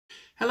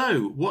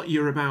Hello, what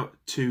you're about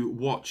to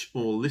watch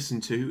or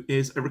listen to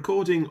is a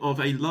recording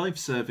of a live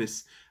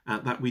service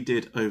that we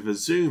did over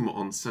Zoom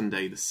on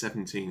Sunday the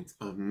 17th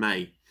of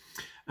May.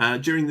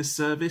 During the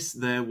service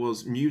there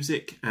was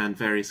music and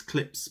various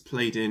clips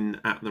played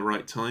in at the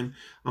right time.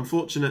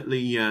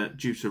 Unfortunately,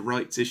 due to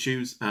rights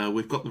issues,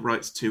 we've got the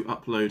rights to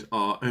upload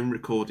our own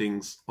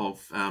recordings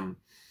of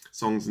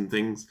songs and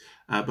things,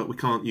 but we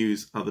can't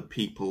use other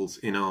people's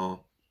in our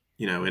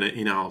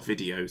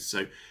videos.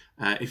 So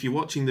if you're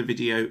watching the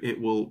video,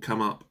 it will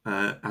come up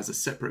as a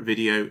separate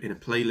video in a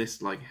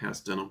playlist like it has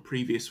done on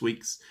previous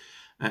weeks.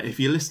 If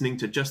you're listening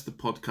to just the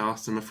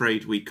podcast, I'm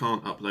afraid we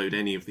can't upload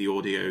any of the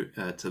audio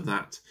to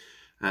that.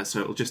 So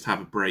it'll just have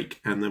a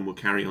break and then we'll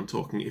carry on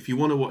talking. If you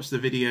want to watch the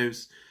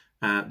videos,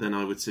 then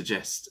I would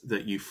suggest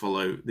that you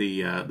follow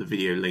the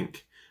video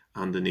link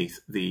underneath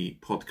the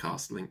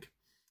podcast link.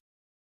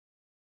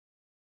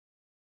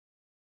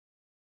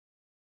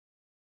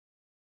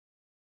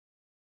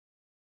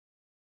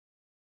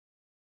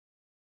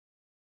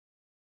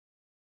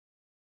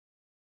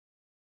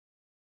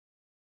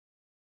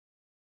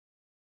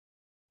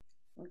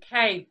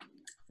 Okay,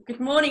 good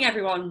morning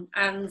everyone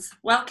and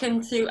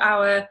welcome to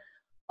our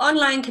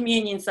online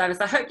communion service.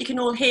 I hope you can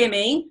all hear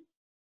me.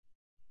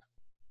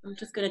 I'm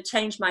just going to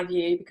change my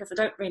view because I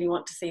don't really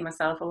want to see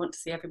myself, I want to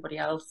see everybody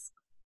else.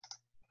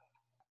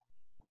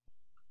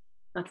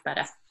 That's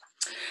better.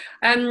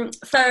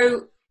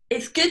 So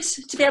it's good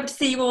to be able to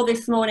see you all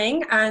this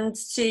morning and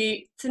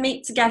to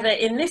meet together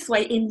in this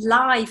way in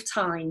live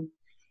time.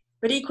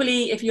 But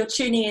equally, if you're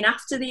tuning in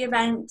after the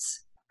event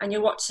and you're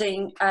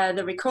watching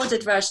the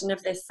recorded version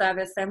of this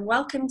service, then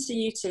welcome to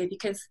you too,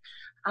 because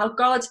our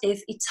God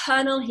is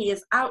eternal, He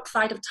is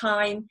outside of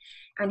time,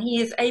 and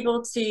He is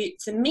able to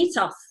meet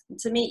us,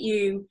 to meet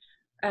you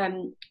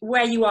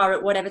where you are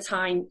at whatever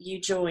time you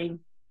join.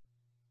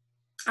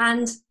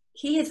 And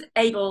He is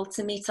able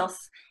to meet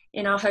us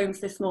in our homes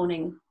this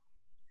morning.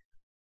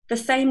 The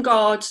same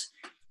God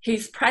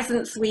whose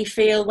presence we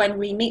feel when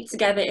we meet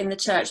together in the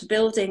church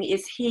building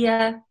is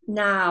here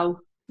now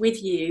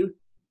with you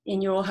in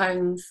your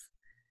homes,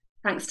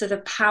 thanks to the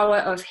power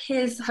of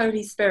His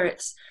Holy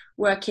Spirit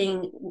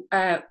working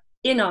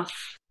in us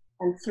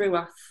and through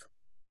us.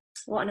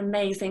 What an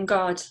amazing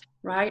God,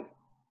 right?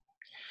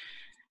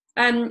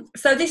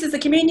 So this is the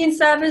communion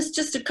service.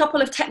 Just a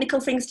couple of technical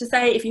things to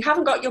say. If you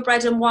haven't got your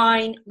bread and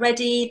wine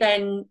ready,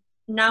 then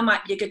now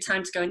might be a good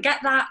time to go and get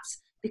that,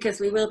 because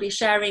we will be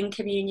sharing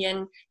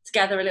communion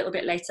together a little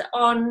bit later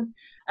on.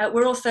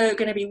 We're also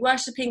going to be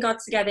worshipping God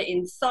together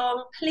in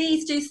song.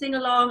 Please do sing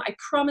along. I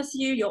promise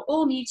you, you're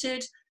all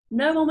muted.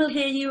 No one will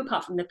hear you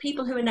apart from the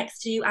people who are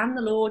next to you and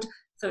the Lord.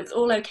 So it's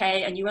all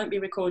okay and you won't be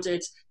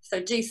recorded.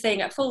 So do sing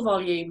at full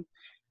volume.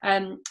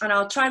 And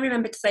I'll try and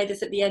remember to say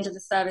this at the end of the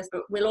service,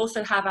 but we'll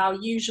also have our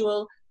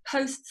usual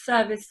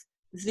post-service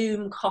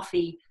Zoom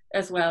coffee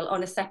as well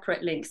on a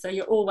separate link. So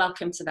you're all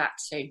welcome to that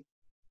too.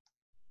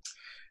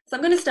 So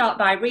I'm going to start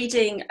by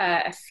reading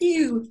a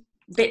few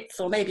bits,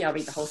 or maybe I'll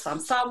read the whole psalm.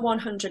 Psalm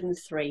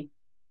 103.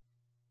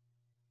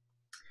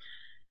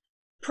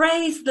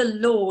 Praise the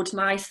Lord,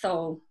 my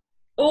soul.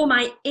 All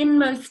my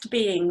inmost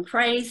being,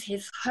 praise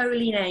His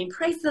holy name.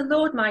 Praise the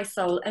Lord, my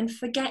soul, and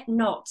forget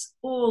not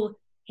all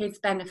His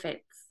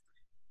benefits,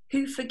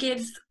 who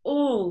forgives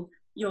all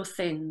your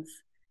sins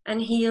and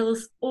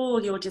heals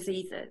all your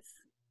diseases,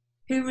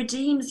 who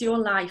redeems your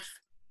life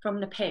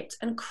from the pit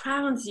and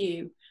crowns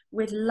you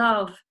with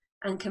love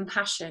and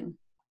compassion,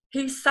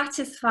 who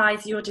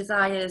satisfies your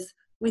desires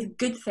with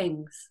good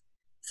things,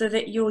 so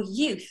that your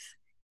youth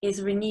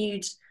is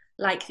renewed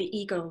like the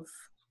eagles.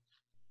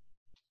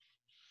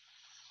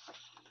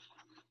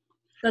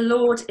 The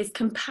Lord is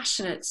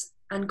compassionate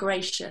and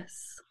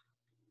gracious,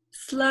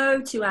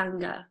 slow to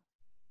anger,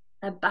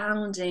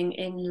 abounding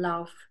in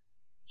love.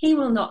 He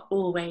will not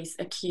always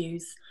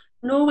accuse,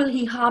 nor will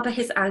He harbour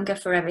His anger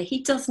forever.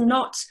 He does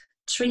not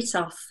treat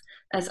us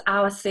as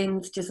our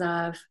sins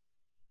deserve,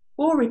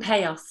 or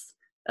repay us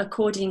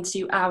according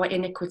to our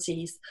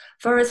iniquities.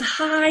 For as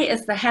high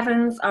as the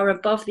heavens are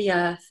above the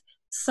earth,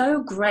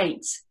 so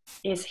great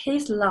is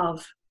His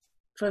love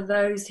for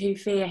those who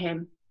fear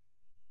Him.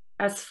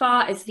 As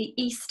far as the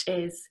east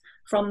is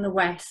from the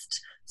west,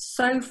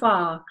 so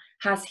far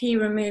has He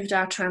removed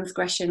our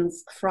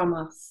transgressions from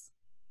us.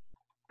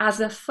 As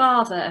a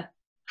father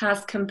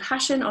has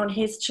compassion on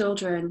his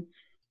children,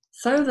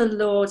 so the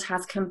Lord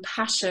has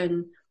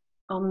compassion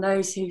on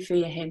those who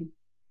fear Him.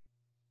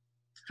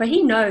 For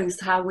He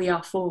knows how we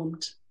are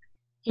formed.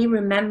 He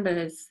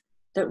remembers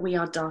that we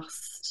are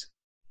dust.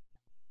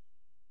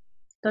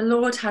 The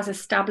Lord has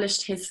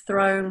established His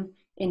throne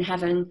in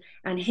heaven,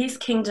 and His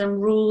kingdom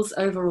rules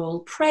over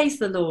all. Praise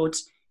the Lord,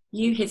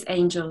 you His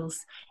angels,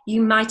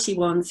 you mighty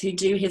ones who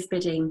do His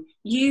bidding,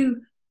 who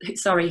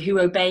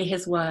obey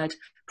His word.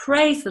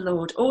 Praise the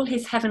Lord, all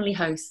His heavenly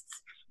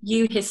hosts,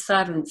 you His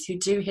servants who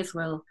do His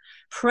will.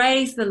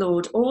 Praise the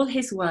Lord, all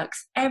His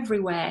works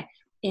everywhere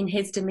in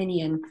His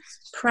dominion.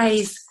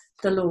 Praise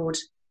the Lord,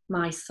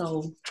 my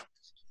soul.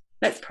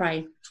 Let's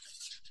pray.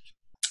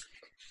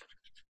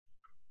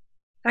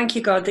 Thank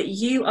you, God, that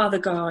you are the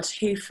God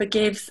who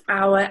forgives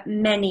our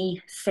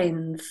many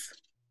sins,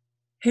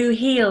 who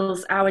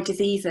heals our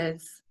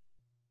diseases,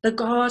 the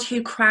God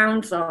who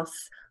crowns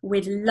us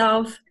with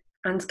love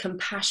and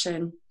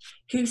compassion,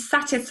 who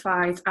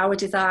satisfies our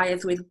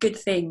desires with good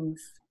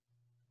things.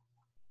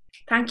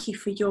 Thank you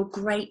for your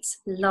great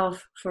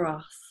love for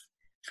us,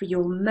 for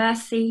your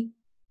mercy,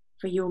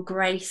 for your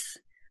grace,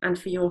 and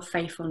for your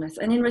faithfulness.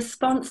 And in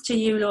response to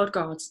you, Lord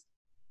God,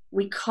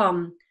 we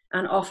come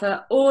and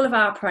offer all of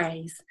our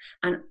praise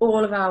and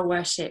all of our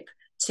worship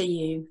to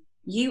you.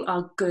 You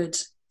are good,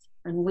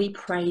 and we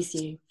praise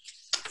you.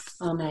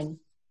 Amen.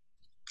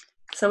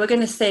 So we're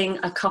going to sing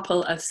a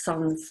couple of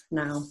songs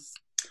now.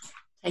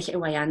 Take it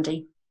away,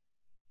 Andy.